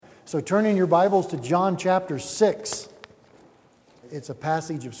So turn in your Bibles to John chapter 6. It's a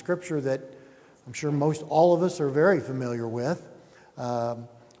passage of Scripture that I'm sure most all of us are very familiar with.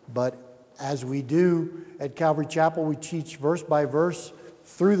 But as we do at Calvary Chapel, we teach verse by verse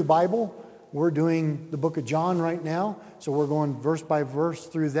through the Bible. We're doing the book of John right now, so we're going verse by verse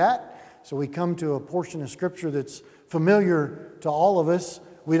through that. So we come to a portion of Scripture that's familiar to all of us.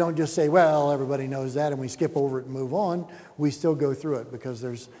 We don't just say, well, everybody knows that, and we skip over it and move on. We still go through it because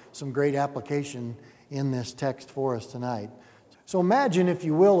there's some great application in this text for us tonight. So imagine, if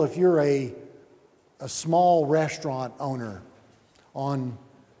you will, if you're a small restaurant owner on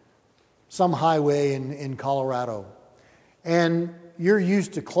some highway in Colorado, and you're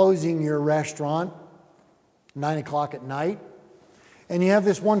used to closing your restaurant 9 o'clock at night, and you have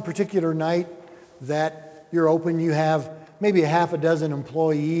this one particular night that you're open. You have maybe a half a dozen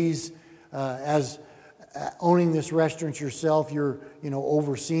employees. As owning this restaurant yourself, you're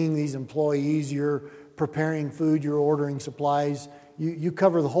overseeing these employees. You're preparing food. You're ordering supplies. You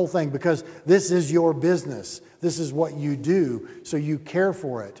cover the whole thing because this is your business. This is what you do, so you care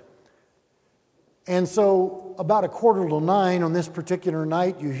for it. And so about 8:45 on this particular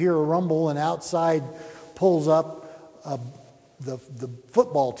night, you hear a rumble, and outside pulls up the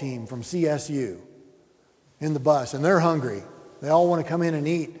football team from CSU in the bus, and they're hungry. They all want to come in and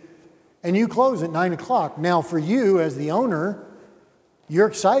eat. And you close at 9 o'clock. Now for you as the owner, you're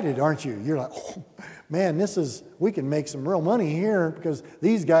excited, aren't you? You're like, oh, man, we can make some real money here because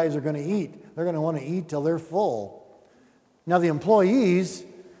these guys are going to eat. They're going to want to eat till they're full. Now the employees,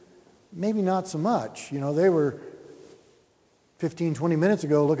 maybe not so much. They were 15, 20 minutes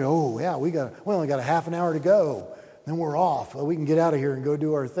ago looking, oh yeah, we only got a half an hour to go. Then we're off. Well, we can get out of here and go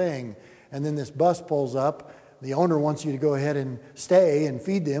do our thing. And then this bus pulls up. The owner wants you to go ahead and stay and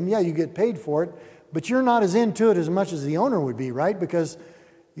feed them. Yeah, you get paid for it, but you're not as into it as much as the owner would be, right? Because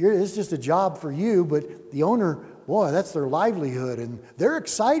it's just a job for you, but the owner, boy, that's their livelihood, and they're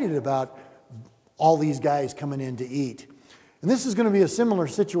excited about all these guys coming in to eat. And this is going to be a similar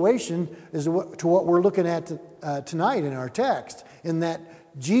situation to what we're looking at tonight in our text, in that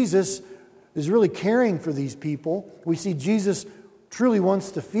Jesus is really caring for these people. We see Jesus truly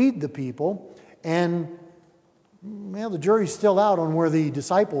wants to feed the people, and the jury's still out on where the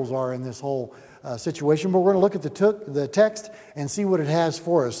disciples are in this whole situation, but we're going to look at the text and see what it has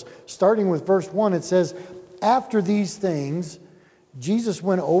for us. Starting with verse 1, it says, "After these things, Jesus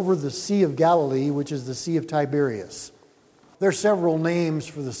went over the Sea of Galilee, which is the Sea of Tiberias." There are several names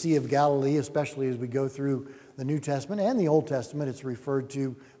for the Sea of Galilee, especially as we go through the New Testament and the Old Testament. It's referred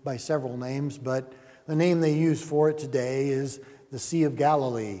to by several names, but the name they use for it today is the Sea of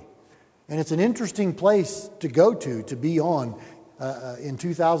Galilee. And it's an interesting place to go to be on. In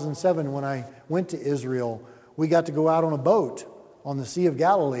 2007, when I went to Israel, we got to go out on a boat on the Sea of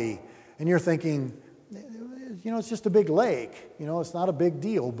Galilee. And you're thinking, it's just a big lake. It's not a big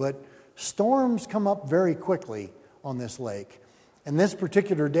deal. But storms come up very quickly on this lake. And this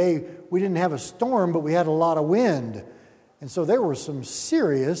particular day, we didn't have a storm, but we had a lot of wind. And so there were some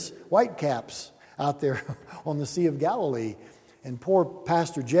serious whitecaps out there on the Sea of Galilee. And poor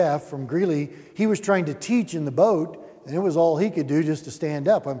Pastor Jeff from Greeley, he was trying to teach in the boat, and it was all he could do just to stand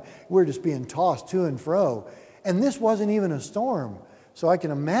up. We were just being tossed to and fro. And this wasn't even a storm. So I can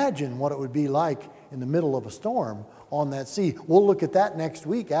imagine what it would be like in the middle of a storm on that sea. We'll look at that next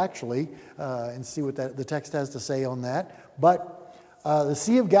week, actually, and see what the text has to say on that. But the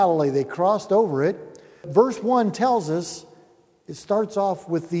Sea of Galilee, they crossed over it. Verse 1 tells us, it starts off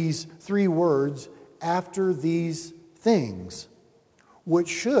with these three words, "after these things," which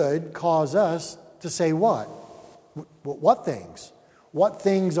should cause us to say what? What things? What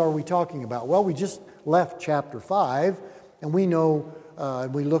things are we talking about? Well, we just left chapter 5, and we know,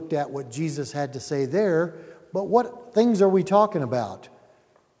 we looked at what Jesus had to say there, but what things are we talking about?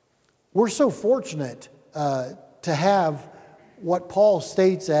 We're so fortunate to have what Paul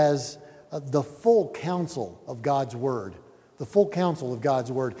states as the full counsel of God's Word. The full counsel of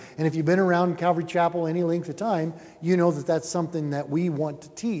God's Word. And if you've been around Calvary Chapel any length of time, you know that that's something that we want to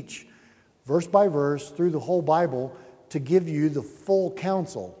teach verse by verse through the whole Bible to give you the full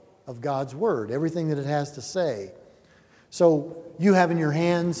counsel of God's Word, everything that it has to say. So you have in your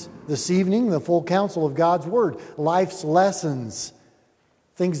hands this evening the full counsel of God's Word, life's lessons,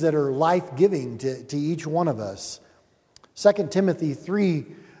 things that are life-giving to each one of us. 2 Timothy 3,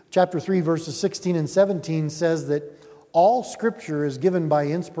 chapter 3, verses 16 and 17 says that all Scripture is given by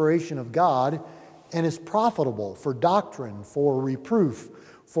inspiration of God and is profitable for doctrine, for reproof,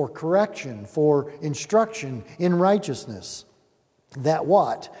 for correction, for instruction in righteousness. That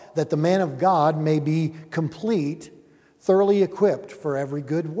what? That the man of God may be complete, thoroughly equipped for every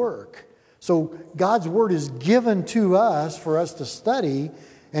good work. So God's Word is given to us for us to study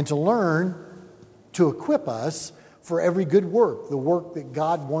and to learn, to equip us for every good work, the work that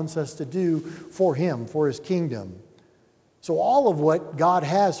God wants us to do for Him, for His kingdom. So all of what God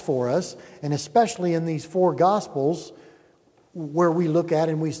has for us, and especially in these 4 Gospels, where we look at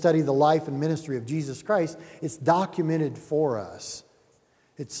and we study the life and ministry of Jesus Christ, it's documented for us.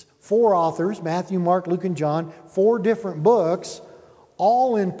 It's 4 authors, Matthew, Mark, Luke, and John, 4 different books,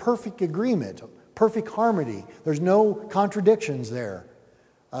 all in perfect agreement, perfect harmony. There's no contradictions there.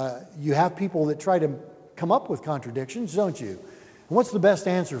 You have people that try to come up with contradictions, don't you? And what's the best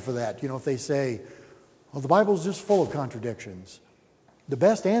answer for that? If they say, well, the Bible's just full of contradictions. The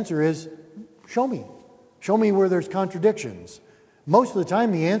best answer is, show me. Show me where there's contradictions. Most of the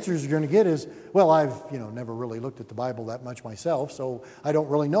time the answers you're going to get is, well, I've never really looked at the Bible that much myself, so I don't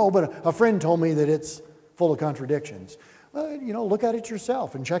really know, but a friend told me that it's full of contradictions. Look at it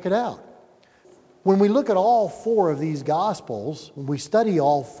yourself and check it out. When we look at all 4 of these Gospels, when we study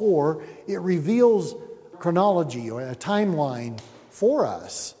all 4, it reveals chronology or a timeline for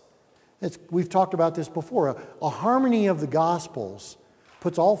us. We've talked about this before. A harmony of the Gospels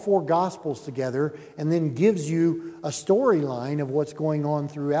puts all 4 Gospels together and then gives you a storyline of what's going on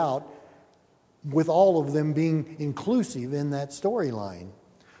throughout, with all of them being inclusive in that storyline.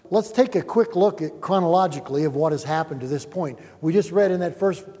 Let's take a quick look at chronologically of what has happened to this point. We just read in that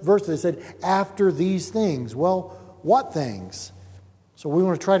first verse that said, after these things. Well, what things? So we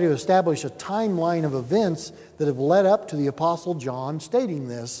want to try to establish a timeline of events that have led up to the Apostle John stating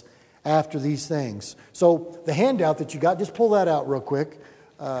this, after these things. So the handout that you got, just pull that out real quick.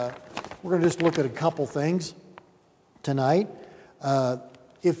 We're going to just look at a couple things tonight.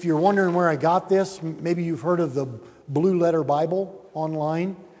 If you're wondering where I got this, maybe you've heard of the Blue Letter Bible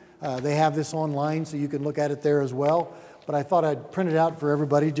online. They have this online, so you can look at it there as well. But I thought I'd print it out for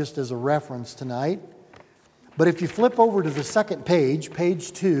everybody just as a reference tonight. But if you flip over to the second page,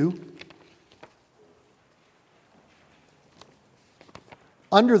 page 2,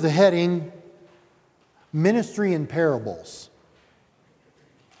 under the heading, Ministry and Parables.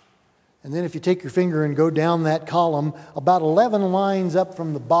 And then if you take your finger and go down that column, about 11 lines up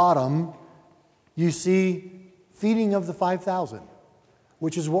from the bottom, you see feeding of the 5,000,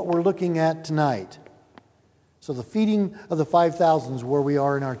 which is what we're looking at tonight. So the feeding of the 5,000 is where we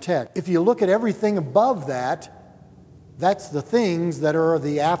are in our text. If you look at everything above that, that's the things that are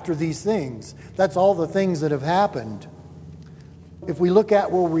the after these things. That's all the things that have happened. If we look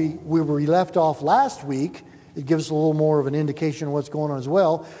at where we left off last week, it gives us a little more of an indication of what's going on as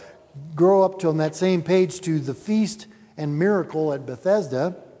well. Go up to on that same page to the feast and miracle at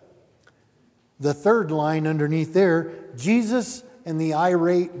Bethesda. The third line underneath there, Jesus and the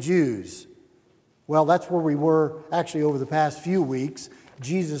irate Jews. Well, that's where we were actually over the past few weeks.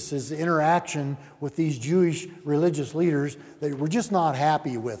 Jesus' interaction with these Jewish religious leaders that were just not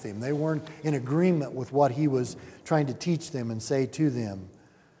happy with him. They weren't in agreement with what he was trying to teach them and say to them.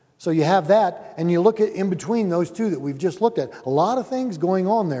 So you have that, and you look at in between those two that we've just looked at. A lot of things going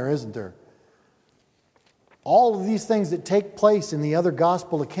on there, isn't there? All of these things that take place in the other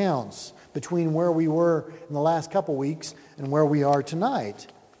gospel accounts between where we were in the last couple weeks and where we are tonight.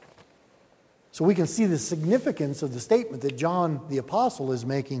 So we can see the significance of the statement that John the Apostle is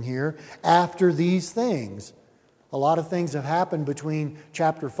making here, after these things. A lot of things have happened between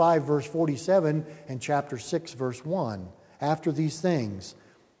chapter 5, verse 47, and chapter 6, verse 1. After these things.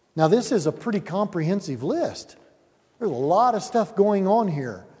 Now this is a pretty comprehensive list. There's a lot of stuff going on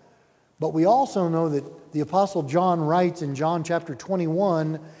here. But we also know that the Apostle John writes in John chapter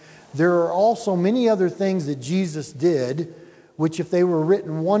 21, there are also many other things that Jesus did, which if they were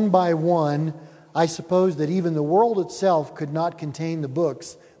written one by one, I suppose that even the world itself could not contain the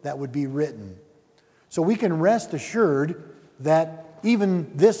books that would be written. So we can rest assured that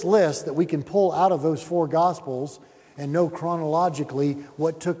even this list that we can pull out of those 4 Gospels and know chronologically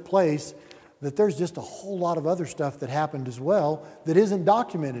what took place, that there's just a whole lot of other stuff that happened as well that isn't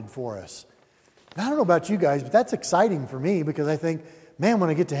documented for us. And I don't know about you guys, but that's exciting for me because I think, man, when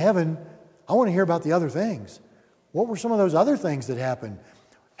I get to heaven, I want to hear about the other things. What were some of those other things that happened?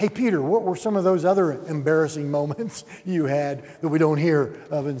 Hey, Peter, what were some of those other embarrassing moments you had that we don't hear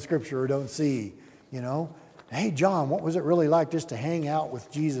of in Scripture or don't see? Hey, John, what was it really like just to hang out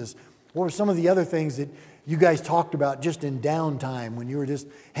with Jesus? What were some of the other things that you guys talked about just in downtime when you were just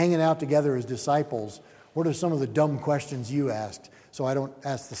hanging out together as disciples? What are some of the dumb questions you asked? So I don't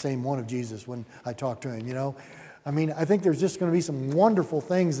ask the same one of Jesus when I talk to him, I think there's just going to be some wonderful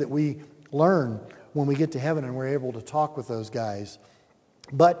things that we learn when we get to heaven and we're able to talk with those guys.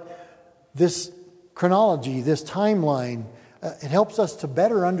 But this chronology, this timeline. It helps us to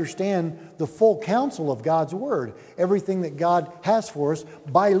better understand the full counsel of God's Word, everything that God has for us,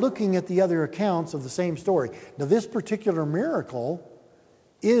 by looking at the other accounts of the same story. Now, this particular miracle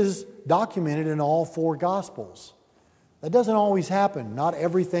is documented in all four Gospels. That doesn't always happen. Not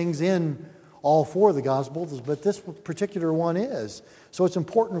everything's in all four of the Gospels, but this particular one is. So it's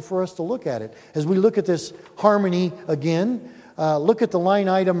important for us to look at it. As we look at this harmony again, look at the line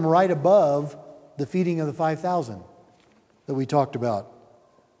item right above the feeding of the 5,000 that we talked about.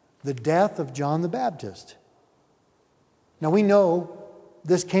 The death of John the Baptist. Now we know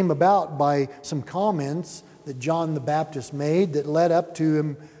this came about by some comments that John the Baptist made that led up to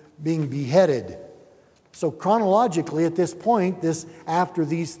him being beheaded. So chronologically at this point, after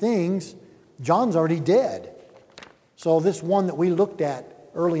these things, John's already dead. So this one that we looked at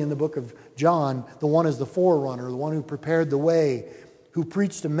early in the book of John, the one is the forerunner, the one who prepared the way, who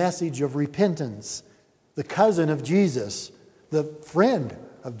preached a message of repentance, the cousin of Jesus, the friend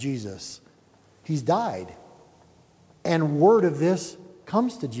of Jesus. He's died. And word of this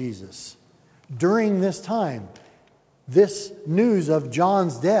comes to Jesus. During this time, this news of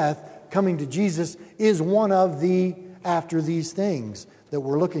John's death coming to Jesus is one of the after these things that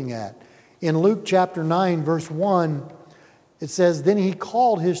we're looking at. In Luke chapter 9, verse 1, it says, "Then he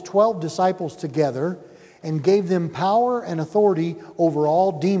called his 12 disciples together and gave them power and authority over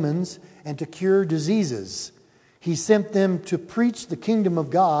all demons and to cure diseases. He sent them to preach the kingdom of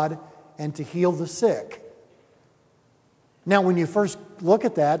God and to heal the sick." Now, when you first look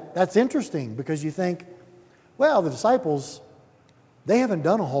at that, that's interesting because you think, well, the disciples, they haven't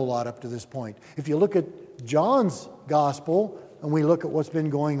done a whole lot up to this point. If you look at John's gospel and we look at what's been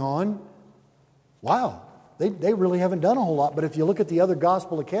going on, wow, they really haven't done a whole lot. But if you look at the other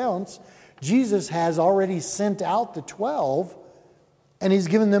gospel accounts, Jesus has already sent out the 12 and He's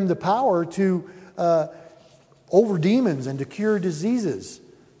given them the power to over demons and to cure diseases.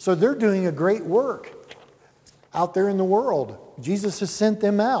 So they're doing a great work out there in the world. Jesus has sent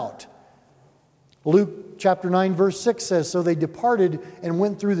them out. Luke chapter 9 verse 6 says, "So they departed and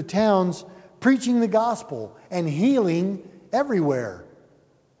went through the towns, preaching the gospel and healing everywhere."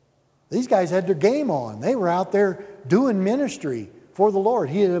 These guys had their game on. They were out there doing ministry for the Lord.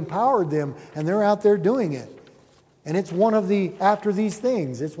 He had empowered them and they're out there doing it. And it's one of the after these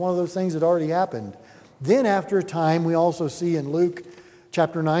things. It's one of those things that already happened. Then after a time, we also see in Luke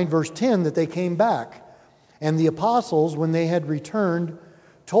chapter 9 verse 10 that they came back. And the apostles, when they had returned,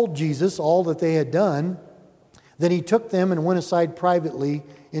 told Jesus all that they had done. Then He took them and went aside privately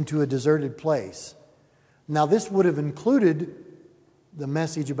into a deserted place. Now this would have included the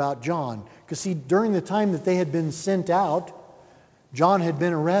message about John. Because see, during the time that they had been sent out, John had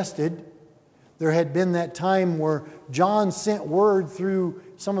been arrested. There had been that time where John sent word through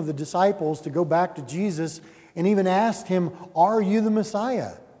some of the disciples to go back to Jesus and even asked him, "Are you the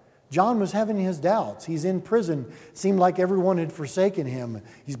Messiah?" John was having his doubts. He's in prison. Seemed like everyone had forsaken him.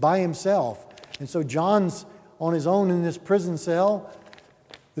 He's by himself. And so John's on his own in this prison cell.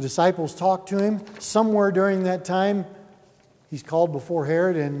 The disciples talk to him. Somewhere during that time, he's called before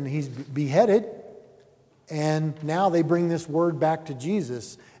Herod and he's beheaded. And now they bring this word back to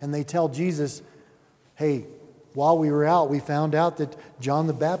Jesus. And they tell Jesus, "Hey, while we were out, we found out that John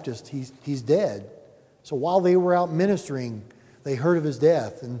the Baptist, he's dead." So while they were out ministering, they heard of his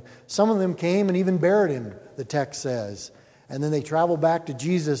death. And some of them came and even buried him, the text says. And then they traveled back to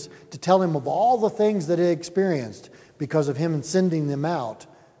Jesus to tell him of all the things that they experienced because of him sending them out.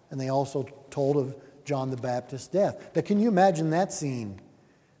 And they also told of John the Baptist's death. Now, can you imagine that scene?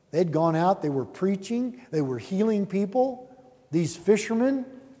 They'd gone out, they were preaching, they were healing people. These fishermen,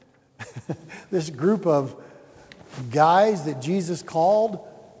 this group of guys that Jesus called,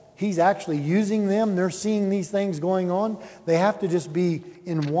 He's actually using them. They're seeing these things going on. They have to just be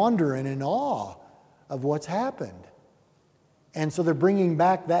in wonder and in awe of what's happened. And so they're bringing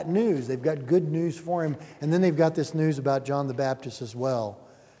back that news. They've got good news for him. And then they've got this news about John the Baptist as well.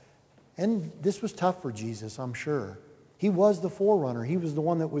 And this was tough for Jesus, I'm sure. He was the forerunner. He was the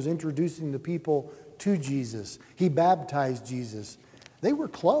one that was introducing the people to Jesus. He baptized Jesus. They were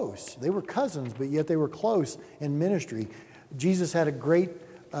close. They were cousins, but yet they were close in ministry. Jesus had a great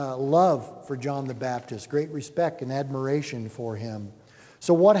love for John the Baptist, great respect and admiration for him.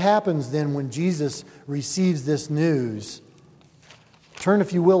 So what happens then when Jesus receives this news? Turn,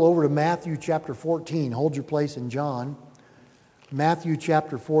 if you will, over to Matthew chapter 14. Hold your place in John. Matthew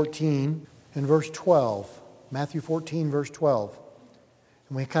chapter 14 and verse 12. Matthew 14, verse 12.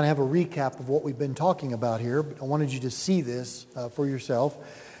 And we kind of have a recap of what we've been talking about here, but I wanted you to see this for yourself.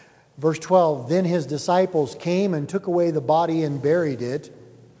 Verse 12, "Then his disciples came and took away the body and buried it.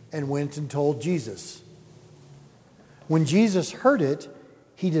 and went and told Jesus. When Jesus heard it,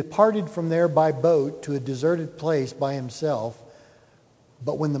 he departed from there by boat to a deserted place by himself.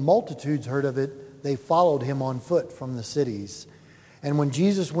 But when the multitudes heard of it, they followed him on foot from the cities. And when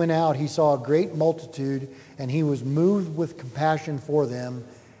Jesus went out, he saw a great multitude, and he was moved with compassion for them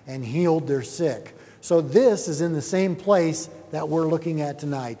and healed their sick. So this is in the same place that we're looking at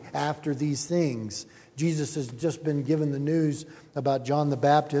tonight. After these things, Jesus has just been given the news about John the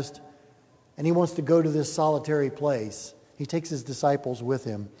Baptist, and he wants to go to this solitary place. He takes his disciples with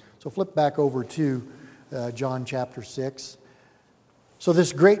him. So flip back over to John chapter 6. So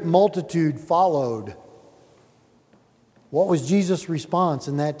this great multitude followed. What was Jesus' response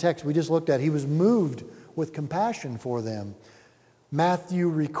in that text we just looked at? He was moved with compassion for them. Matthew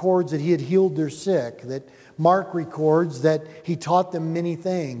records that he had healed their sick, that Mark records that he taught them many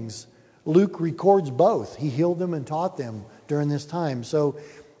things. Luke records both. He healed them and taught them during this time. So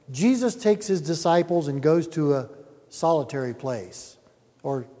Jesus takes his disciples and goes to a solitary place,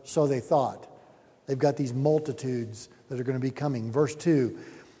 or so they thought. They've got these multitudes that are going to be coming. Verse 2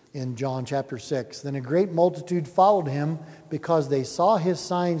 in John chapter 6. Then a great multitude followed him because they saw his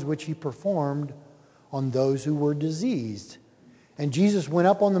signs which he performed on those who were diseased. And Jesus went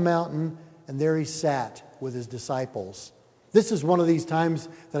up on the mountain, and there he sat with his disciples. This is one of these times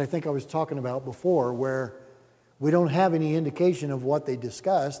that I think I was talking about before, where we don't have any indication of what they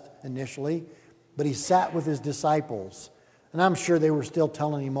discussed initially, but he sat with his disciples. And I'm sure they were still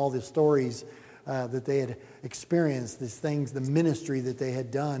telling him all the stories that they had experienced, these things, the ministry that they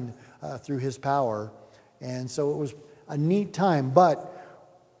had done through his power. And so it was a neat time, but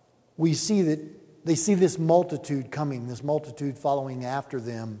we see that they see this multitude coming, this multitude following after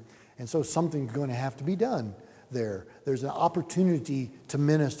them. And so something's going to have to be done there. There's an opportunity to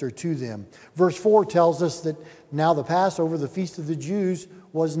minister to them. Verse 4 tells us that now the Passover, the Feast of the Jews,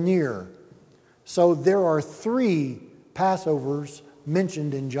 was near. So there are 3 Passovers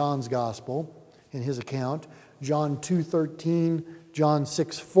mentioned in John's Gospel, in his account. John 2:13, John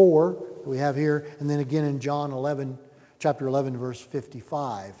 6:4, we have here, and then again in John 11, chapter 11, verse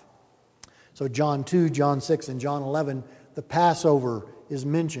 55. So John 2, John 6, and John 11, the Passover is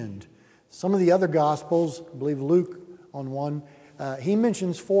mentioned. Some of the other Gospels, I believe Luke on one, he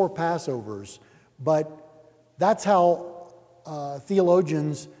mentions 4 Passovers. But that's how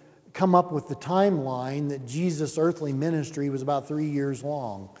theologians come up with the timeline that Jesus' earthly ministry was about 3 years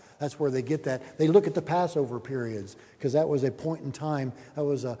long. That's where they get that. They look at the Passover periods because that was a point in time. That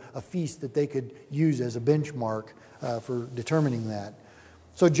was a feast that they could use as a benchmark for determining that.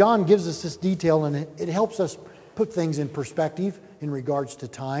 So John gives us this detail, and it helps us put things in perspective in regards to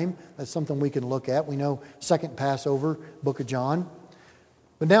time. That's something we can look at. We know second Passover, book of John.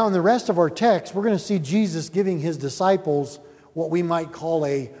 But now in the rest of our text, we're going to see Jesus giving his disciples what we might call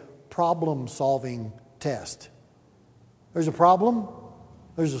a problem-solving test. There's a problem,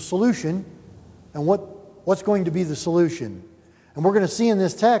 there's a solution, and what's going to be the solution? And we're going to see in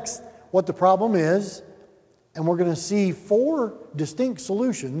this text what the problem is, and we're going to see 4 distinct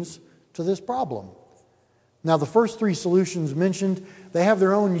solutions to this problem. Now, the first 3 solutions mentioned, they have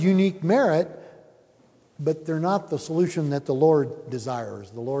their own unique merit, but they're not the solution that the Lord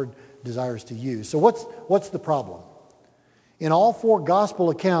desires. The Lord desires to use. So what's the problem? In all 4 gospel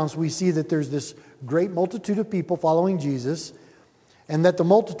accounts, we see that there's this great multitude of people following Jesus, and that the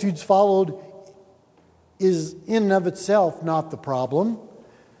multitudes followed is in and of itself not the problem.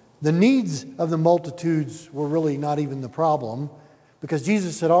 The needs of the multitudes were really not even the problem, because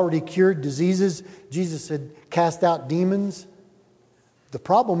Jesus had already cured diseases. Jesus had cast out demons. The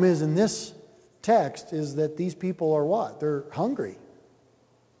problem is in this text is that these people are what? They're hungry.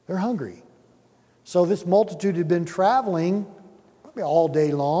 They're hungry. So this multitude had been traveling probably all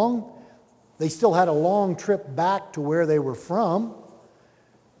day long. They still had a long trip back to where they were from,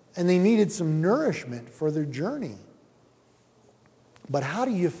 and they needed some nourishment for their journey. But how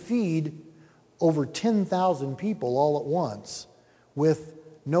do you feed over 10,000 people all at once with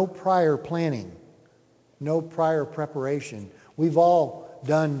no prior planning, no prior preparation? We've all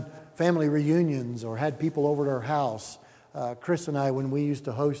done family reunions or had people over at our house. Chris and I, when we used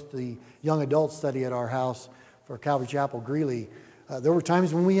to host the young adult study at our house for Calvary Chapel Greeley, there were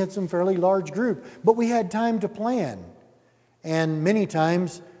times when we had some fairly large group, but we had time to plan. And many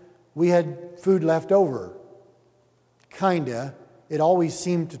times we had food left over. Kinda. It always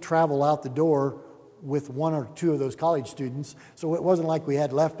seemed to travel out the door with 1 or 2 of those college students. So it wasn't like we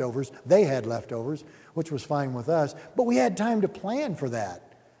had leftovers. They had leftovers, which was fine with us. But we had time to plan for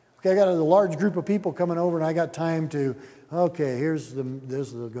that. Okay, I got a large group of people coming over, and I got time to, okay, this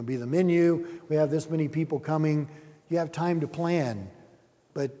is going to be the menu. We have this many people coming. You have time to plan.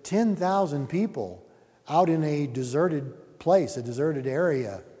 But 10,000 people out in a deserted place, a deserted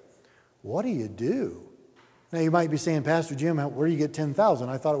area, what do you do? Now you might be saying, Pastor Jim, where do you get 10,000?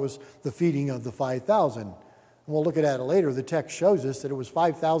 I thought it was the feeding of the 5,000. And we'll look at that later. The text shows us that it was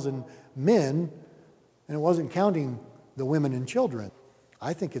 5,000 men, and it wasn't counting the women and children.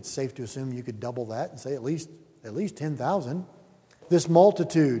 I think it's safe to assume you could double that and say at least 10,000. This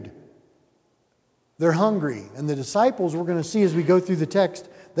multitude, they're hungry. And the disciples, we're going to see as we go through the text,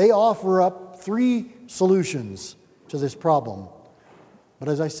 they offer up 3 solutions to this problem. But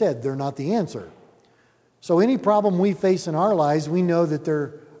as I said, they're not the answer. So any problem we face in our lives, we know that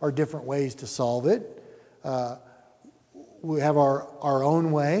there are different ways to solve it. We have our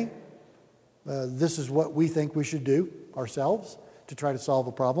own way. This is what we think we should do ourselves to try to solve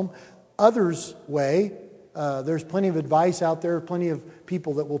a problem. Others' way, there's plenty of advice out there, plenty of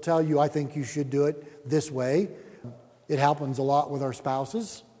people that will tell you, I think you should do it this way. It happens a lot with our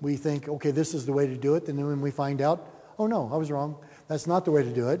spouses. We think, okay, this is the way to do it. And then when we find out, oh no, I was wrong. That's not the way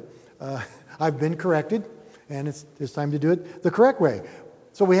to do it. I've been corrected, and it's time to do it the correct way.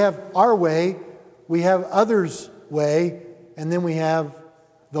 So we have our way, we have others' way, and then we have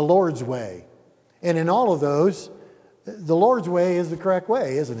the Lord's way. And in all of those, the Lord's way is the correct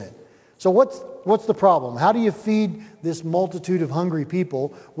way, isn't it? So what's the problem? How do you feed this multitude of hungry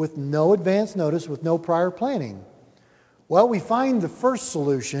people with no advance notice, with no prior planning? Well, we find the first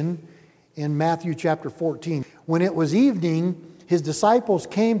solution in Matthew chapter 14. When it was evening, his disciples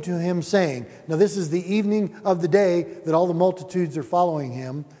came to him saying, now this is the evening of the day that all the multitudes are following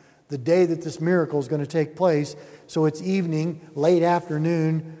him, the day that this miracle is going to take place. So it's evening, late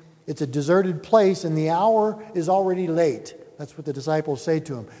afternoon. It's a deserted place, and the hour is already late. That's what the disciples say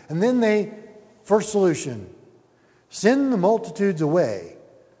to him. And then first solution, send the multitudes away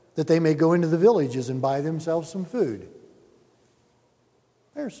that they may go into the villages and buy themselves some food.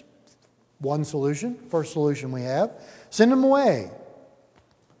 There's one solution, first solution we have. Send them away.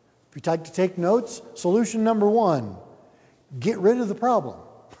 If you'd like to take notes, solution number 1, get rid of the problem.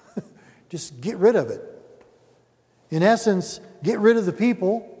 Just get rid of it. In essence, get rid of the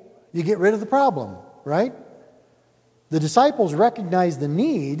people, you get rid of the problem, right? The disciples recognized the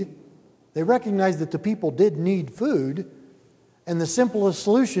need. They recognized that the people did need food. And the simplest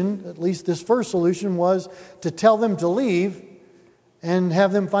solution, at least this first solution, was to tell them to leave and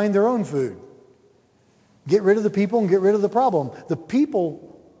have them find their own food. Get rid of the people and get rid of the problem. The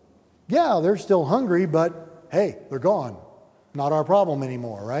people, yeah, they're still hungry, but hey, they're gone. Not our problem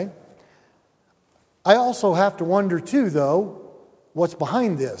anymore, right? I also have to wonder too, though, what's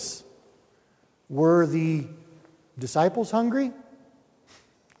behind this? Were the disciples hungry?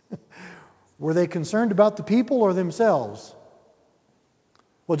 Were they concerned about the people or themselves?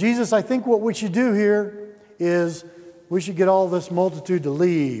 Well, Jesus, I think what we should do here is we should get all this multitude to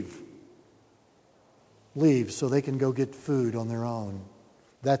leave. Leave so they can go get food on their own.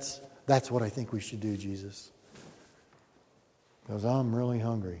 That's what I think we should do, Jesus. Because I'm really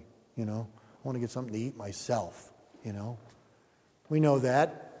hungry, I want to get something to eat myself, We know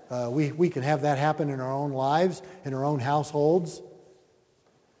that. We can have that happen in our own lives, in our own households.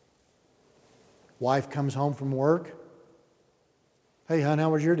 Wife comes home from work. Hey, hon, how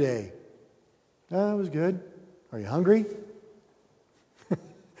was your day? Oh, it was good. Are you hungry?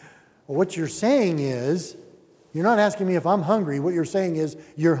 Well, what you're saying is, you're not asking me if I'm hungry. What you're saying is,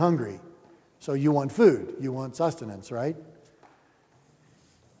 you're hungry. So you want food. You want sustenance, right?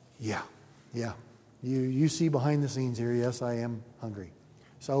 Yeah. You see behind the scenes here, yes, I am hungry.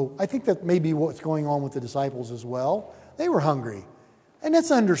 So I think that may be what's going on with the disciples as well. They were hungry. And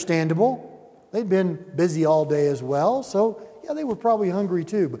that's understandable. They'd been busy all day as well. So, yeah, they were probably hungry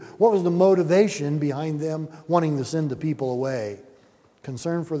too. But what was the motivation behind them wanting to send the people away?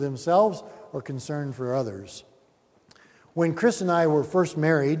 Concern for themselves or concern for others? When Chris and I were first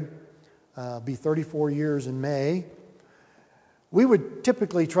married, be 34 years in May, we would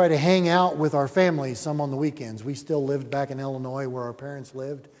typically try to hang out with our families some on the weekends. We still lived back in Illinois where our parents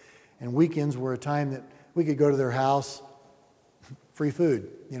lived, and weekends were a time that we could go to their house, free food,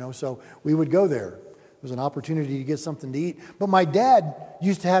 so we would go there. It was an opportunity to get something to eat. But my dad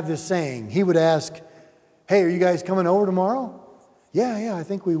used to have this saying. He would ask, hey, are you guys coming over tomorrow? Yeah, I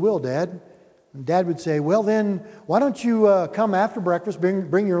think we will, Dad. And Dad would say, well then, why don't you come after breakfast,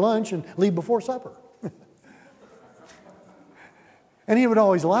 bring your lunch, and leave before supper? And he would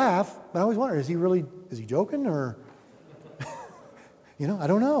always laugh, but I always wonder, is he joking or, I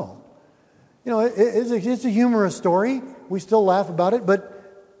don't know. It's a humorous story. We still laugh about it,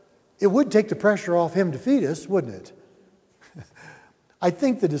 but it would take the pressure off him to feed us, wouldn't it? I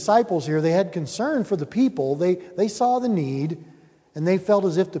think the disciples here, they had concern for the people. They saw the need, and they felt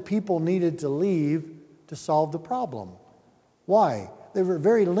as if the people needed to leave to solve the problem. Why? They were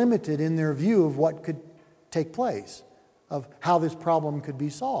very limited in their view of what could take place, of how this problem could be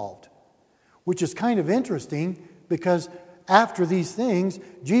solved. Which is kind of interesting because after these things,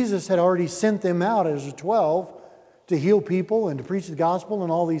 Jesus had already sent them out as the 12 to heal people and to preach the gospel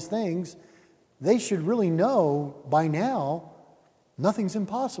and all these things. They should really know by now nothing's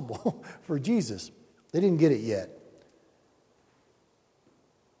impossible for Jesus. They didn't get it yet.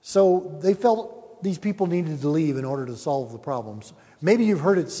 So they felt these people needed to leave in order to solve the problems. Maybe you've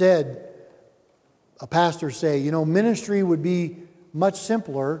heard it said, a pastor say, ministry would be much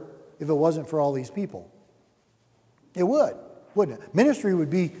simpler if it wasn't for all these people. It would, wouldn't it? Ministry would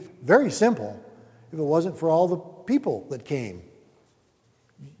be very simple if it wasn't for all the people that came.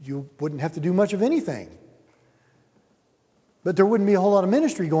 You wouldn't have to do much of anything. But there wouldn't be a whole lot of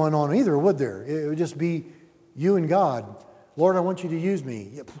ministry going on either, would there? It would just be you and God. Lord, I want you to use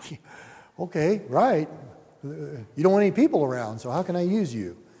me. Okay, right. You don't want any people around, so how can I use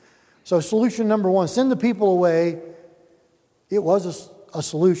you? So solution number one, send the people away. It was a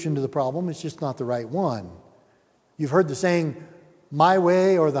solution to the problem. It's just not the right one. You've heard the saying, my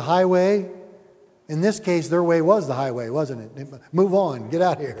way or the highway. In this case, their way was the highway, wasn't it? Move on, get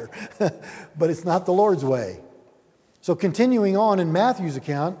out of here. But it's not the Lord's way. So continuing on in Matthew's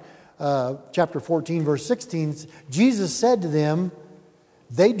account, chapter 14, verse 16, Jesus said to them,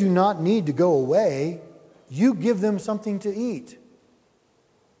 they do not need to go away. You give them something to eat.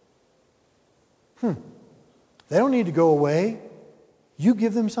 They don't need to go away. You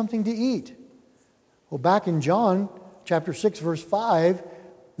give them something to eat. Well, back in John chapter 6, verse 5,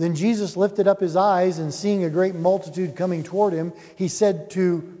 then Jesus lifted up his eyes and seeing a great multitude coming toward him, he said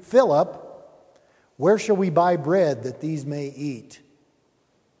to Philip, where shall we buy bread that these may eat?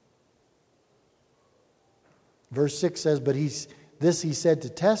 Verse 6 says, but this he said to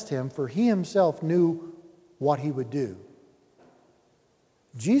test him, for he himself knew what he would do.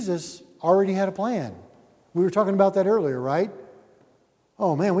 Jesus already had a plan. We were talking about that earlier, right?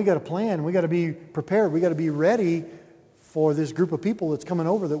 Oh man, we got a plan. We got to be prepared. We got to be ready for this group of people that's coming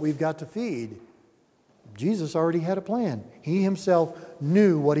over that we've got to feed. Jesus already had a plan. He himself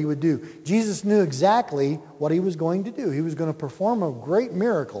knew what he would do. Jesus knew exactly what he was going to do. He was going to perform a great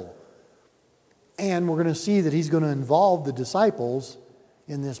miracle. And we're going to see that he's going to involve the disciples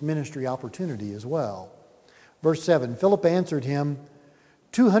in this ministry opportunity as well. Verse 7, Philip answered him,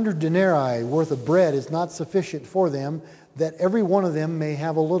 200 denarii worth of bread is not sufficient for them, that every one of them may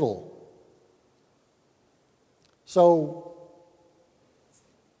have a little. So,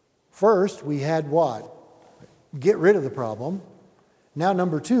 first we had what? Get rid of the problem. Now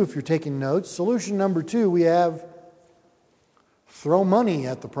number two, if you're taking notes, solution number two, we have throw money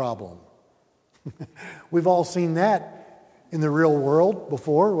at the problem. We've all seen that in the real world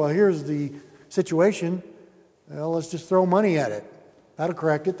before. Well, here's the situation. Well, let's just throw money at it. That'll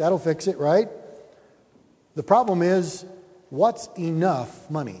correct it. That'll fix it, right? The problem is, what's enough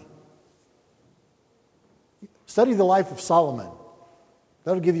money? Study the life of Solomon.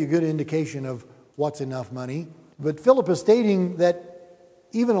 That'll give you a good indication of what's enough money. But Philip is stating that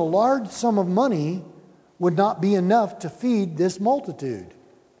even a large sum of money would not be enough to feed this multitude.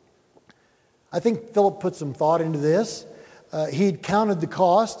 I think Philip put some thought into this. He'd counted the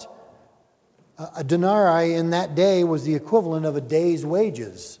cost. A denarii in that day was the equivalent of a day's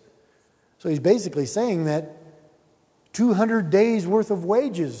wages. So he's basically saying that 200 days worth of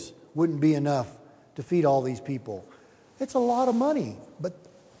wages wouldn't be enough to feed all these people. It's a lot of money, but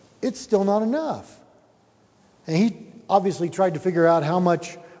it's still not enough. And he obviously tried to figure out how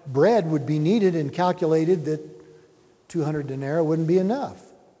much bread would be needed and calculated that 200 denarii wouldn't be enough.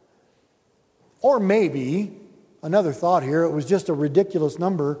 Or maybe, another thought here, it was just a ridiculous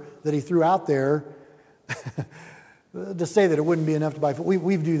number that he threw out there to say that it wouldn't be enough to buy food.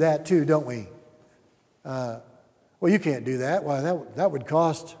 We do that too, don't we? Well, you can't do that. Well, that would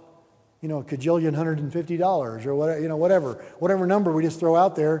cost, a cajillion $150 or whatever number we just throw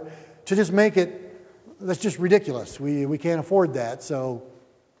out there to just make it. That's just ridiculous. We can't afford that, so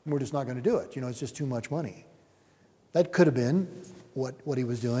we're just not going to do it. It's just too much money. That could have been what he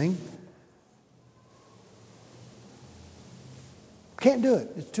was doing. Can't do it.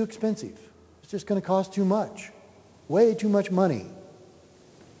 It's too expensive. It's just going to cost too much. Way too much money.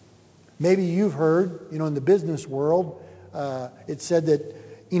 Maybe you've heard, in the business world, it said that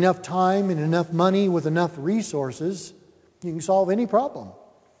enough time and enough money with enough resources, you can solve any problem.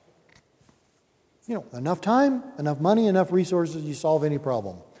 Enough time, enough money, enough resources, you solve any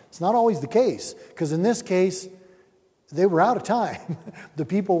problem. It's not always the case, because in this case, they were out of time. The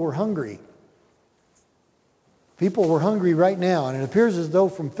people were hungry. People were hungry right now, and it appears as though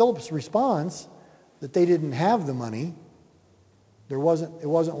from Philip's response that they didn't have the money. It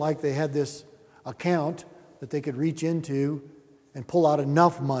wasn't like they had this account that they could reach into and pull out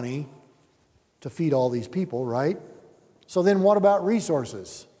enough money to feed all these people, right? So then what about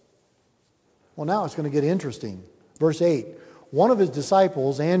resources? Well, now it's going to get interesting. Verse 8, one of his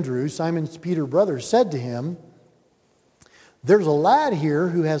disciples, Andrew, Simon Peter's brother, said to him, "There's a lad here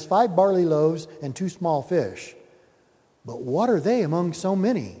who has 5 barley loaves and 2 small fish. But what are they among so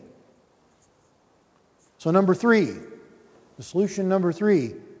many?" So number 3, the solution number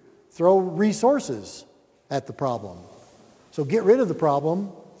 3, throw resources at the problem. So get rid of the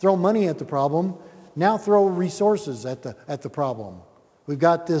problem, throw money at the problem, now throw resources at the problem. We've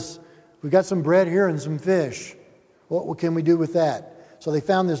got some bread here and some fish. What can we do with that? So they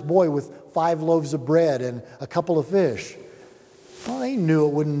found this boy with 5 loaves of bread and a couple of fish. Well, they knew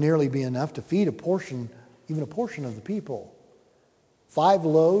it wouldn't nearly be enough to feed even a portion of the people. 5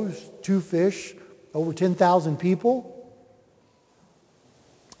 loaves, 2 fish, over 10,000 people.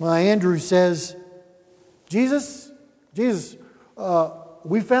 Well, Andrew says, Jesus,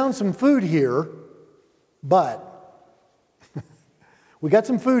 we found some food here, but we got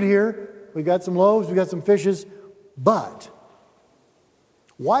some food here, we got some loaves, we got some fishes, but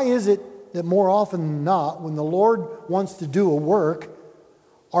why is it that more often than not, when the Lord wants to do a work,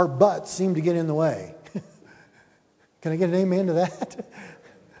 our buts seem to get in the way? Can I get an amen to that?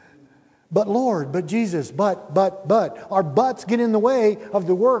 But Lord, but Jesus, but. Our butts get in the way of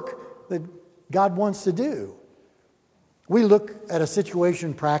the work that God wants to do. We look at a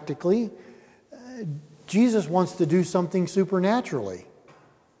situation practically. Jesus wants to do something supernaturally.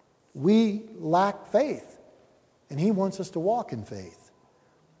 We lack faith, and He wants us to walk in faith.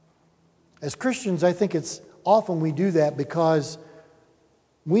 As Christians, I think it's often we do that because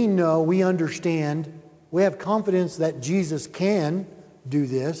we know, we understand, we have confidence that Jesus can do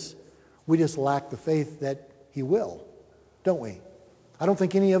this. We just lack the faith that He will, don't we? I don't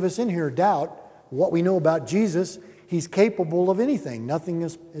think any of us in here doubt what we know about Jesus. He's capable of anything. Nothing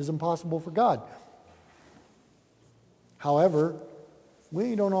is impossible for God. However,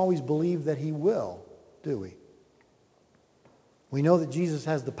 we don't always believe that He will, do we? We know that Jesus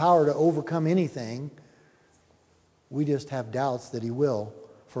has the power to overcome anything. We just have doubts that He will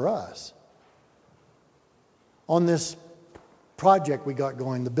for us. On this project we got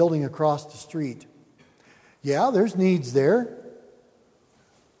going, the building across the street, yeah, there's needs there.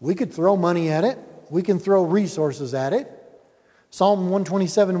 We could throw money at it. We can throw resources at it. Psalm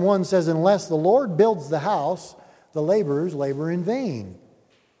 127:1 says, "Unless the Lord builds the house, the laborers labor in vain."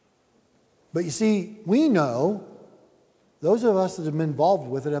 But you see, we know, those of us that have been involved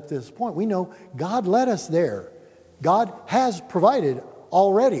with it up to this point, we know God led us there. God has provided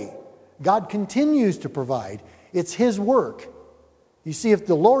already. God continues to provide. It's His work. You see, if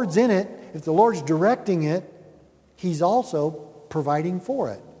the Lord's in it, if the Lord's directing it, He's also providing for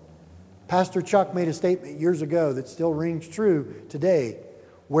it. Pastor Chuck made a statement years ago that still rings true today.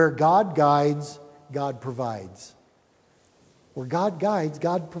 Where God guides, God provides. Where God guides,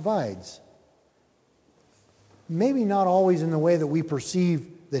 God provides. Maybe not always in the way that we perceive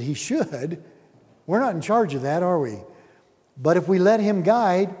that He should. We're not in charge of that, are we? But if we let Him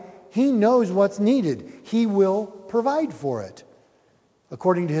guide, He knows what's needed. He will provide for it,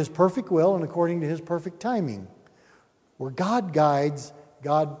 according to His perfect will and according to His perfect timing. Where God guides,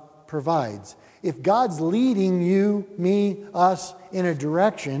 God provides. If God's leading you, me, us in a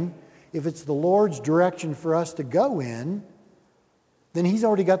direction, if it's the Lord's direction for us to go in, then He's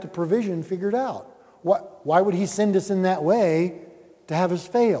already got the provision figured out. Why would He send us in that way to have us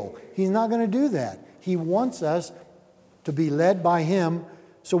fail? He's not going to do that. He wants us to be led by Him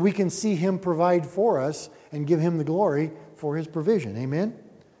so we can see Him provide for us and give Him the glory for His provision. Amen?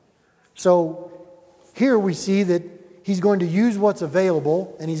 So here we see that He's going to use what's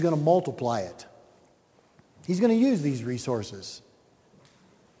available and He's going to multiply it. He's going to use these resources.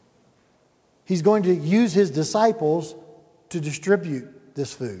 He's going to use His disciples to distribute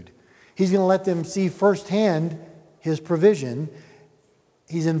this food. He's going to let them see firsthand His provision.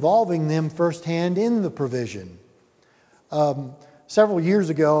 He's involving them firsthand in the provision. Several years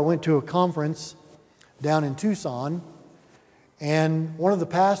ago, I went to a conference down in Tucson, and one of the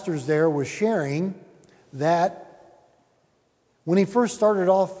pastors there was sharing that when he first started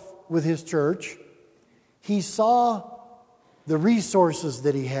off with his church, he saw the resources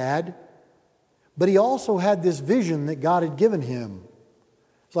that he had, but he also had this vision that God had given him.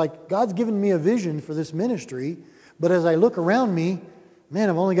 It's like, God's given me a vision for this ministry, but as I look around me, man,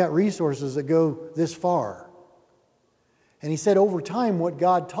 I've only got resources that go this far. And he said, over time, what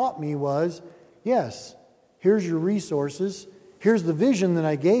God taught me was, yes, Here's your resources. Here's the vision that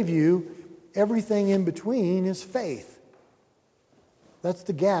I gave you. Everything in between is faith. That's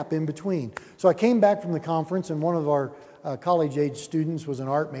the gap in between. So I came back from the conference, and one of our college-age students was an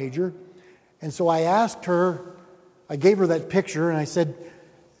art major. And so I asked her, I gave her that picture, and I said,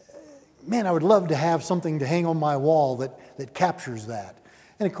 man, I would love to have something to hang on my wall that captures that.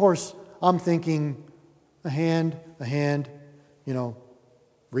 And of course, I'm thinking a hand,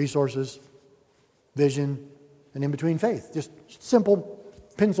 resources, vision, and in between faith. Just simple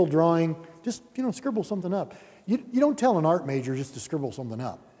pencil drawing, just, scribble something up. You don't tell an art major just to scribble something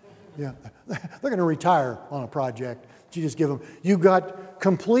up. Yeah, they're going to retire on a project. You just give them, you got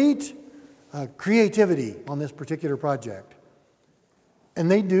complete creativity on this particular project. And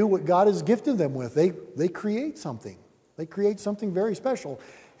they do what God has gifted them with. They create something. They create something very special.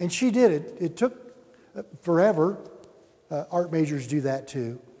 And she did it. It took forever. Art majors do that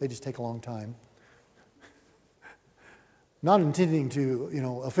too. They just take a long time. Not intending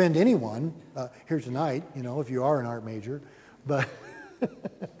to, offend anyone here tonight, if you are an art major, but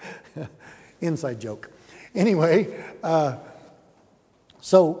inside joke. Anyway,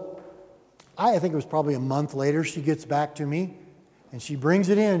 so I think it was probably a month later, she gets back to me and she brings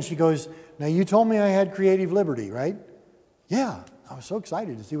it in. She goes, now you told me I had creative liberty, right? Yeah, I was so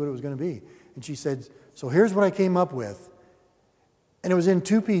excited to see what it was going to be. And she said, so here's what I came up with. And it was in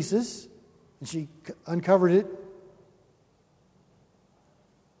 2 pieces, and she uncovered it.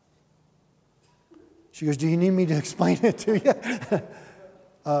 She goes, do you need me to explain it to you?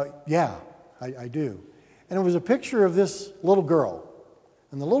 Yeah, I do. And it was a picture of this little girl.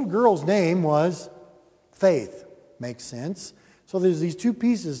 And the little girl's name was Faith. Makes sense. So there's these 2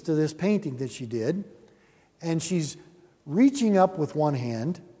 pieces to this painting that she did. And she's reaching up with one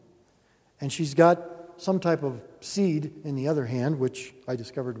hand. And she's got some type of seed in the other hand, which I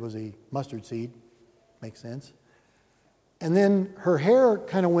discovered was a mustard seed. Makes sense. And then her hair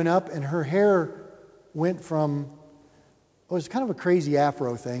kind of went up, and her hair went from, it was kind of a crazy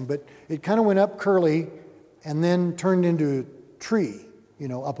afro thing, but it kind of went up curly and then turned into a tree,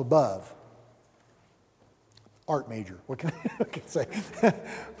 up above. Art major, what can I say?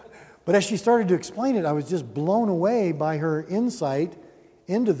 But as she started to explain it, I was just blown away by her insight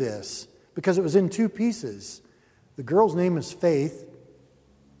into this, because it was in 2 pieces. The girl's name is Faith.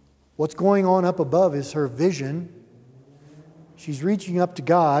 What's going on up above is her vision. She's reaching up to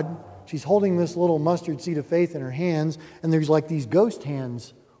God. She's holding this little mustard seed of faith in her hands, and there's like these ghost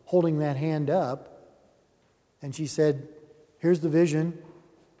hands holding that hand up. And she said, here's the vision,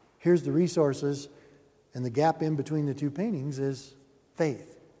 here's the resources, and the gap in between the 2 paintings is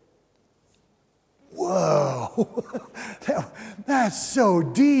faith. Whoa, that's so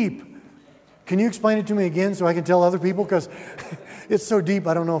deep. Can you explain it to me again so I can tell other people? Because it's so deep,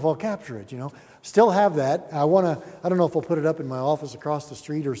 I don't know if I'll capture it, Still have that. I don't know if I'll put it up in my office across the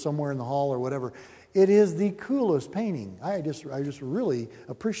street or somewhere in the hall or whatever. It is the coolest painting. I just really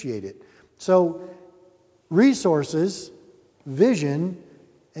appreciate it. So, resources, vision,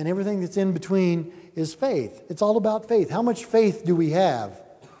 and everything that's in between is faith. It's all about faith. How much faith do we have?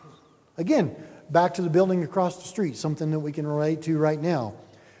 Again, back to the building across the street, something that we can relate to right now.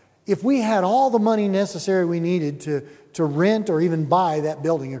 If we had all the money necessary we needed to rent or even buy that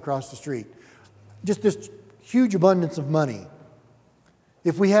building across the street, just this huge abundance of money.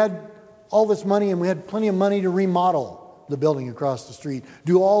 If we had all this money and we had plenty of money to remodel the building across the street,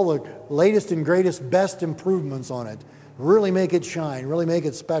 do all the latest and greatest, best improvements on it, really make it shine, really make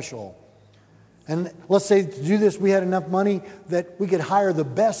it special. And let's say to do this, we had enough money that we could hire the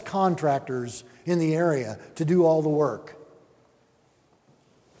best contractors in the area to do all the work.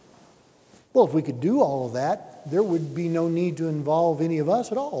 Well, if we could do all of that, there would be no need to involve any of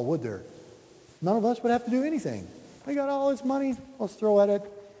us at all, would there? None of us would have to do anything. We got all this money, let's throw at it.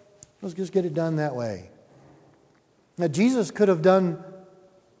 Let's just get it done that way. Now, Jesus could have done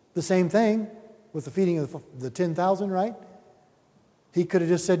the same thing with the feeding of the 10,000, right? He could have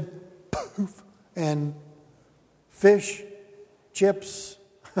just said, poof, and fish, chips,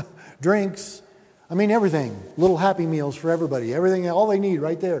 drinks, everything. Little Happy Meals for everybody. Everything, all they need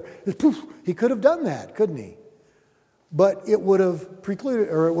right there. Just poof. He could have done that, couldn't he? But it would have precluded,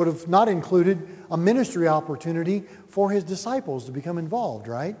 or it would have not included a ministry opportunity for his disciples to become involved,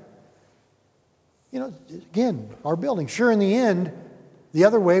 right? Again, our building. Sure, in the end, the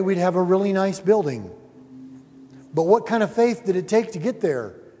other way, we'd have a really nice building. But what kind of faith did it take to get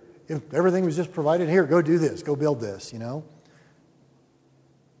there? If everything was just provided, here, go do this, go build this,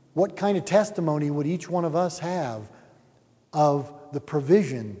 What kind of testimony would each one of us have of the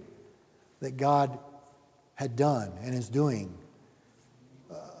provision that God had done and is doing?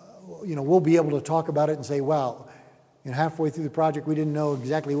 we'll be able to talk about it and say, wow, halfway through the project, we didn't know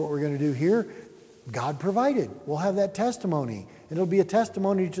exactly what we're going to do here. God provided. We'll have that testimony. It'll be a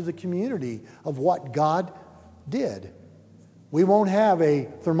testimony to the community of what God did. We won't have a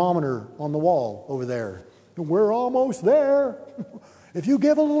thermometer on the wall over there. We're almost there. If you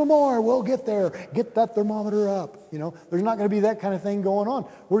give a little more, we'll get there. Get that thermometer up. There's not going to be that kind of thing going on.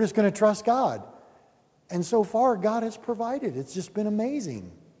 We're just going to trust God. And so far, God has provided. It's just been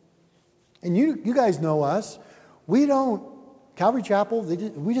amazing. And you guys know us. Calvary Chapel,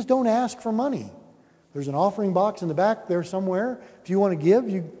 we just don't ask for money. There's an offering box in the back there somewhere. If you want to give,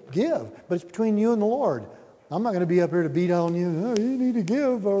 you give. But it's between you and the Lord. I'm not going to be up here to beat on you. Oh, you need to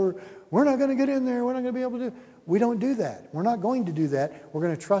give, or we're not going to get in there. We're not going to be able to. We don't do that. We're not going to do that. We're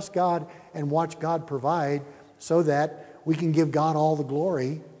going to trust God and watch God provide so that we can give God all the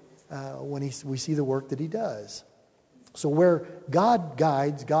glory when we see the work that He does. So where God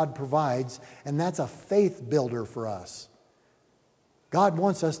guides, God provides, and that's a faith builder for us. God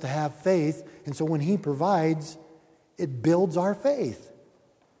wants us to have faith, and so when He provides, it builds our faith.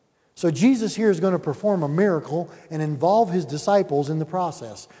 So Jesus here is going to perform a miracle and involve His disciples in the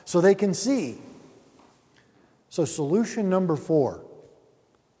process so they can see. So solution number 4,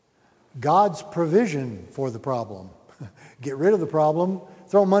 God's provision for the problem. Get rid of the problem,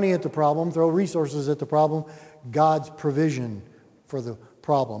 throw money at the problem, throw resources at the problem. God's provision for the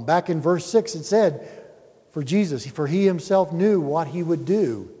problem. Back in verse 6 it said, for Jesus, for He Himself knew what He would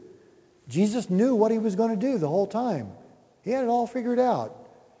do. Jesus knew what He was going to do the whole time. He had it all figured out.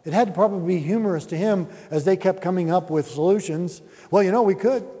 It had to probably be humorous to Him as they kept coming up with solutions. Well, we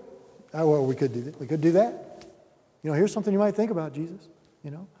could. We could do that. We could do that. Here's something you might think about, Jesus.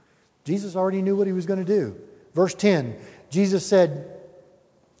 Jesus already knew what He was going to do. Verse 10, Jesus said,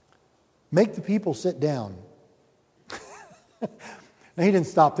 make the people sit down. Now, He didn't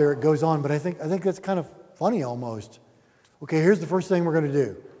stop there. It goes on, but I think that's kind of funny almost. Okay, here's the first thing we're going to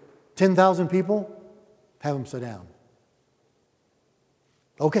do. 10,000 people, have them sit down.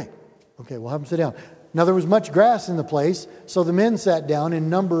 Okay, we'll have them sit down. Now, there was much grass in the place, so the men sat down in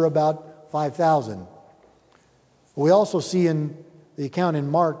number about 5,000. We also see in the account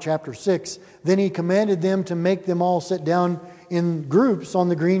in Mark chapter 6, then He commanded them to make them all sit down in groups on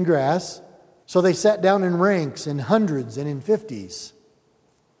the green grass. So they sat down in ranks, in hundreds and in 50s.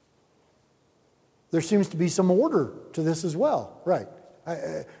 There seems to be some order to this as well. Right.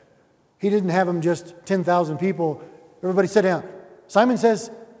 He didn't have them just 10,000 people. Everybody sit down. Simon says,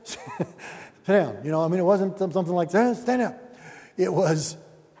 sit down. It wasn't something like, stand up. It was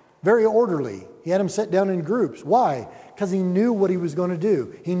very orderly. He had them sit down in groups. Why? Because He knew what He was going to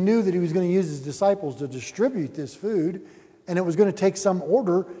do. He knew that He was going to use His disciples to distribute this food, and it was going to take some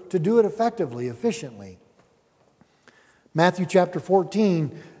order to do it effectively, efficiently. Matthew chapter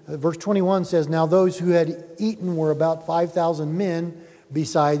 14, verse 21 says, now those who had eaten were about 5,000 men,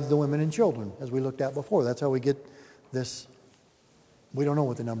 besides the women and children, as we looked at before. That's how we get this. We don't know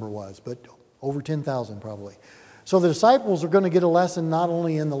what the number was, but over 10,000 probably. So the disciples are going to get a lesson not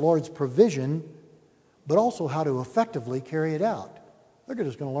only in the Lord's provision, but also how to effectively carry it out. They're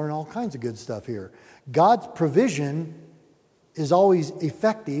just going to learn all kinds of good stuff here. God's provision is always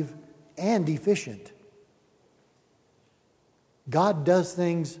effective and efficient. God does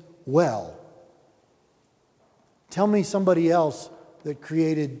things well. Tell me somebody else that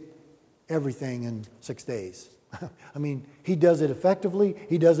created everything in 6 days. He does it effectively.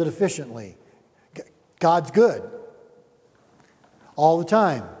 He does it efficiently. God's good. All the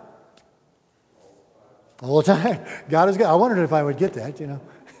time. All the time. God is good. I wondered if I would get that,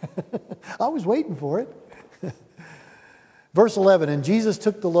 I was waiting for it. Verse 11, and Jesus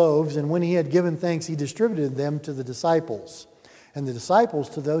took the loaves, and when He had given thanks, He distributed them to the disciples, and the disciples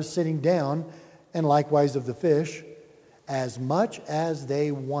to those sitting down, and likewise of the fish, as much as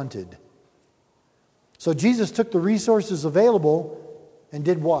they wanted. So Jesus took the resources available and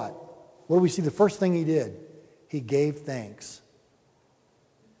did what? What do we see the first thing He did? He gave thanks.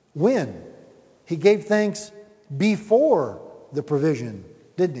 When? He gave thanks before the provision,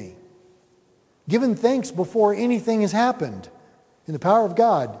 didn't He? Given thanks before anything has happened. In the power of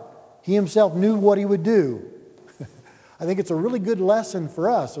God, He Himself knew what He would do. I think it's a really good lesson for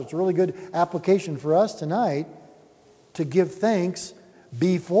us. So it's a really good application for us tonight to give thanks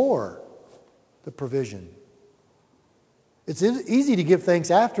before the provision. It's easy to give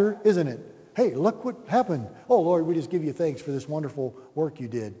thanks after, isn't it? Hey, look what happened. Oh, Lord, we just give You thanks for this wonderful work You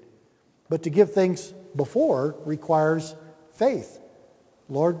did. But to give thanks before requires faith.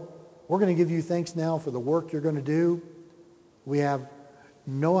 Lord, we're going to give You thanks now for the work You're going to do. We have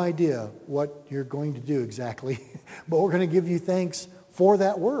no idea what You're going to do exactly, but we're going to give You thanks for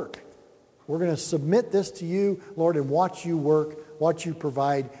that work. We're going to submit this to you, Lord, and watch you work, watch you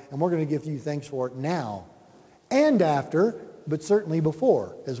provide, and we're going to give you thanks for it now and after, but certainly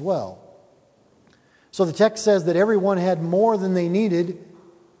before as well. So the text says that everyone had more than they needed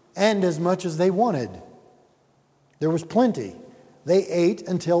and as much as they wanted. There was plenty. They ate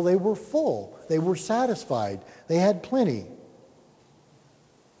until they were full. They were satisfied. They had plenty.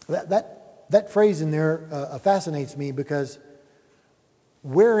 That phrase in there fascinates me, because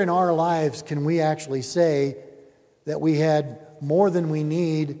where in our lives can we actually say that we had more than we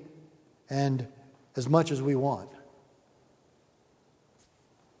need and as much as we want?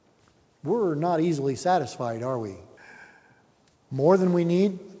 We're not easily satisfied, are we? More than we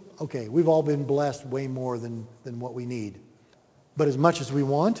need? Okay, we've all been blessed way more than what we need. But as much as we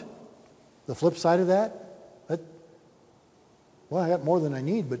want, the flip side of that, well, I got more than I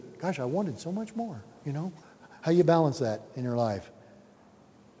need, but gosh, I wanted so much more, How you balance that in your life?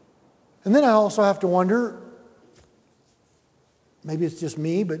 And then I also have to wonder, maybe it's just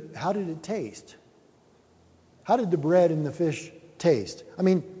me, but how did it taste? How did the bread and the fish taste? I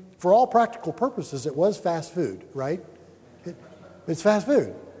mean, for all practical purposes, it was fast food, right? It's fast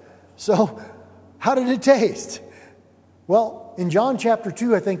food. So, how did it taste? Well, in John chapter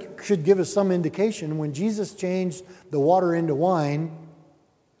 2, I think should give us some indication. When Jesus changed the water into wine,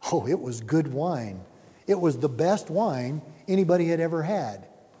 it was good wine. It was the best wine anybody had ever had.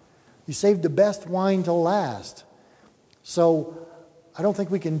 He saved the best wine to last. So, I don't think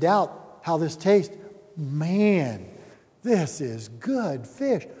we can doubt how this tastes. Man, this is good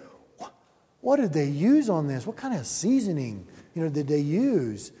fish. What did they use on this? What kind of seasoning, did they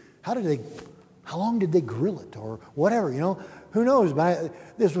use? How long did they grill it or whatever, Who knows? But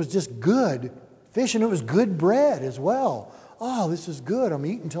this was just good fish, and it was good bread as well. Oh, this is good. I'm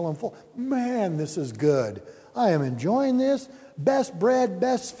eating until I'm full. Man, this is good. I am enjoying this. Best bread,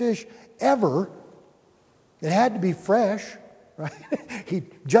 best fish ever. It had to be fresh, right? He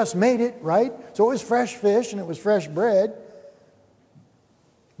just made it, right? So it was fresh fish and it was fresh bread.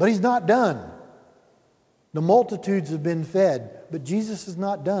 But he's not done. The multitudes have been fed, but Jesus is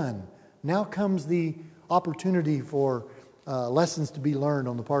not done. Now comes the opportunity for lessons to be learned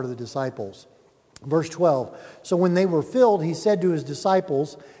on the part of the disciples. Verse 12, so when they were filled, he said to his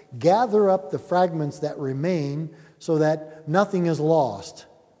disciples, gather up the fragments that remain so that nothing is lost.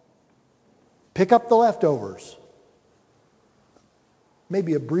 Pick up the leftovers.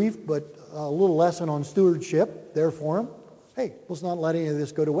 Maybe a brief but a little lesson on stewardship there for him. Hey, let's not let any of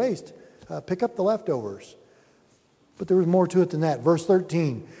this go to waste. Pick up the leftovers. But there was more to it than that. Verse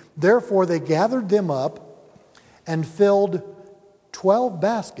 13, therefore they gathered them up and filled 12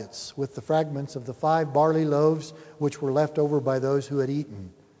 baskets with the fragments of the 5 barley loaves which were left over by those who had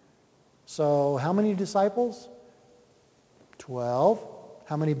eaten. So how many disciples? 12.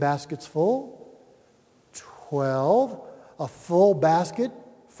 How many baskets full? 12. A full basket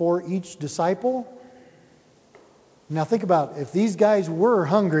for each disciple. Now think about it. If these guys were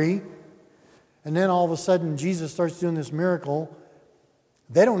hungry, and then all of a sudden Jesus starts doing this miracle,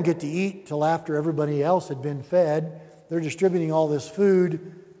 they don't get to eat till after everybody else had been fed. They're distributing all this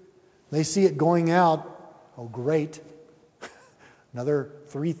food. They see it going out. Oh, great. Another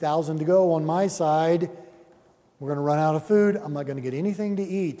 3,000 to go on my side. We're going to run out of food. I'm not going to get anything to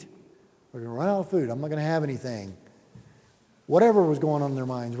eat. We're going to run out of food. I'm not going to have anything. Whatever was going on in their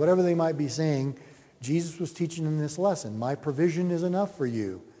minds, whatever they might be saying, Jesus was teaching them this lesson. My provision is enough for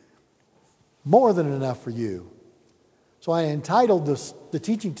you. More than enough for you. So I entitled the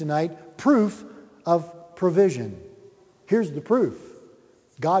teaching tonight, Proof of Provision. Here's the proof.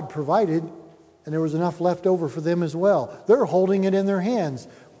 God provided, and there was enough left over for them as well. They're holding it in their hands.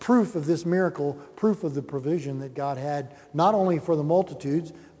 Proof of this miracle, proof of the provision that God had, not only for the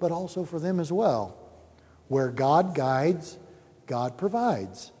multitudes, but also for them as well. Where God guides, God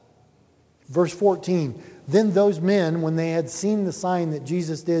provides. Verse 14, then those men, when they had seen the sign that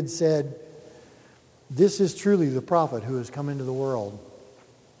Jesus did, said, this is truly the prophet who has come into the world.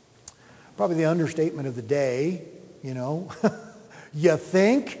 Probably the understatement of the day, You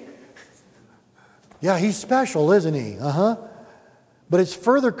think? Yeah, he's special, isn't he? But it's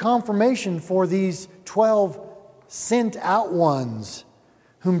further confirmation for these 12 sent out ones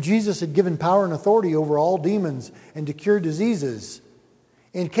whom Jesus had given power and authority over all demons and to cure diseases.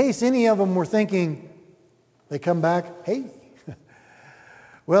 In case any of them were thinking, they come back, hey,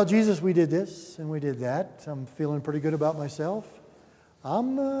 well, Jesus, we did this and we did that. I'm feeling pretty good about myself.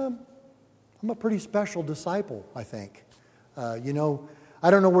 I'm a pretty special disciple, I think. I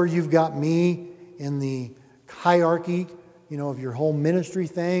don't know where you've got me in the hierarchy, of your whole ministry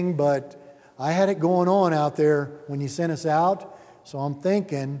thing, but I had it going on out there when you sent us out. So I'm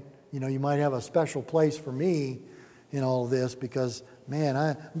thinking, you might have a special place for me in all of this because, man,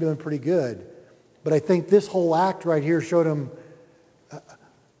 I'm doing pretty good. But I think this whole act right here showed him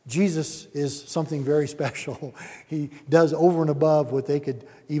Jesus is something very special. He does over and above what they could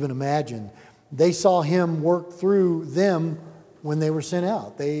even imagine. They saw him work through them when they were sent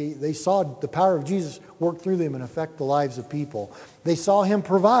out. They saw the power of Jesus work through them and affect the lives of people. They saw him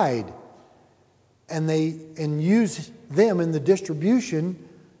provide and use them in the distribution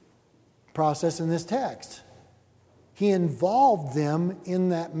process in this text. He involved them in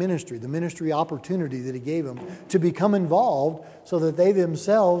that ministry, the ministry opportunity that he gave them to become involved so that they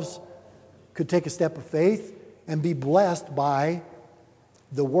themselves could take a step of faith and be blessed by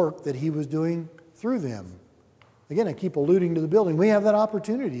the work that he was doing through them. Again, I keep alluding to the building. We have that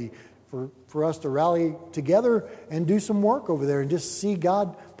opportunity for us to rally together and do some work over there and just see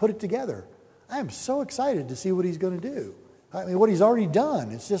God put it together. I am so excited to see what he's going to do. I mean, what he's already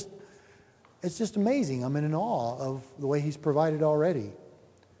done. It's just amazing. I'm in awe of the way he's provided already.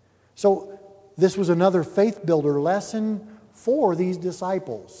 So this was another faith builder lesson for these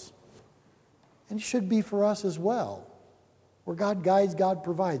disciples. And it should be for us as well. Where God guides, God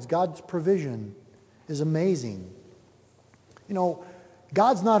provides. God's provision is amazing.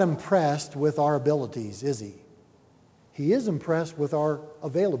 God's not impressed with our abilities, is he? He is impressed with our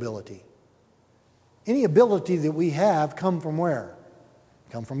availability. Any ability that we have come from where?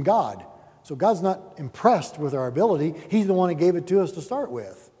 Come from God. So God's not impressed with our ability. He's the one that gave it to us to start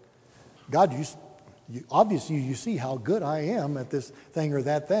with. God, obviously you see how good I am at this thing or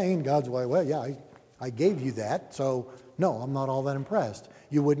that thing. God's like, well, yeah, I gave you that. So no, I'm not all that impressed.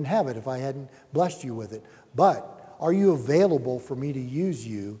 You wouldn't have it if I hadn't blessed you with it. But are you available for me to use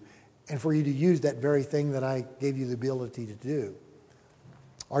you and for you to use that very thing that I gave you the ability to do?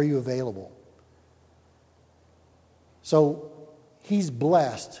 Are you available? So he's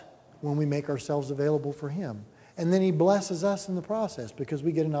blessed when we make ourselves available for him. And then he blesses us in the process because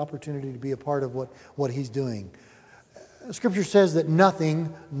we get an opportunity to be a part of what he's doing. Scripture says that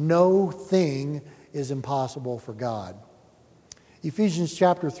no thing is impossible for God. Ephesians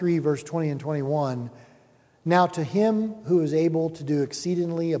chapter 3, verse 20 and 21, now to him who is able to do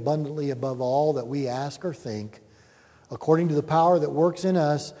exceedingly abundantly above all that we ask or think, according to the power that works in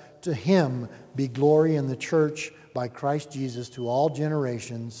us, to him be glory in the church by Christ Jesus to all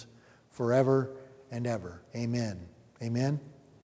generations, forever and ever. Amen. Amen.